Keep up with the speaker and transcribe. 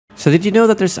So did you know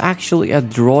that there's actually a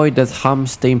droid that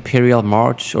hums the Imperial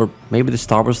March, or maybe the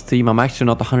Star Wars theme, I'm actually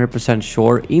not 100%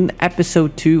 sure, in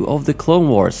episode 2 of the Clone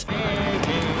Wars?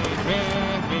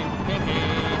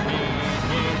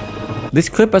 This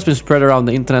clip has been spread around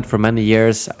the internet for many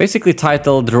years, basically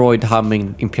titled Droid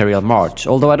Humming Imperial March,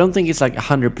 although I don't think it's like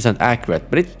 100% accurate,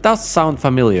 but it does sound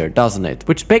familiar, doesn't it?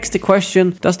 Which begs the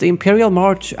question, does the Imperial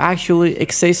March actually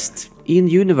exist in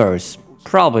universe?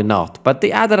 Probably not, but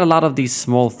they added a lot of these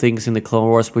small things in the Clone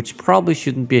Wars which probably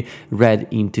shouldn't be read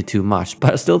into too much,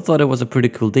 but I still thought it was a pretty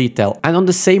cool detail. And on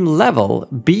the same level,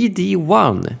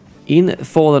 BD1 in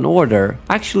Fallen Order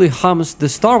actually hums the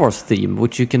Star Wars theme,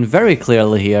 which you can very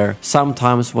clearly hear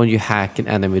sometimes when you hack an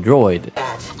enemy droid.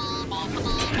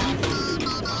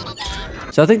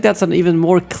 So I think that's an even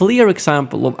more clear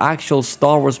example of actual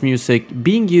Star Wars music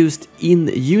being used in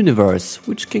universe,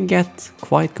 which can get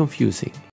quite confusing.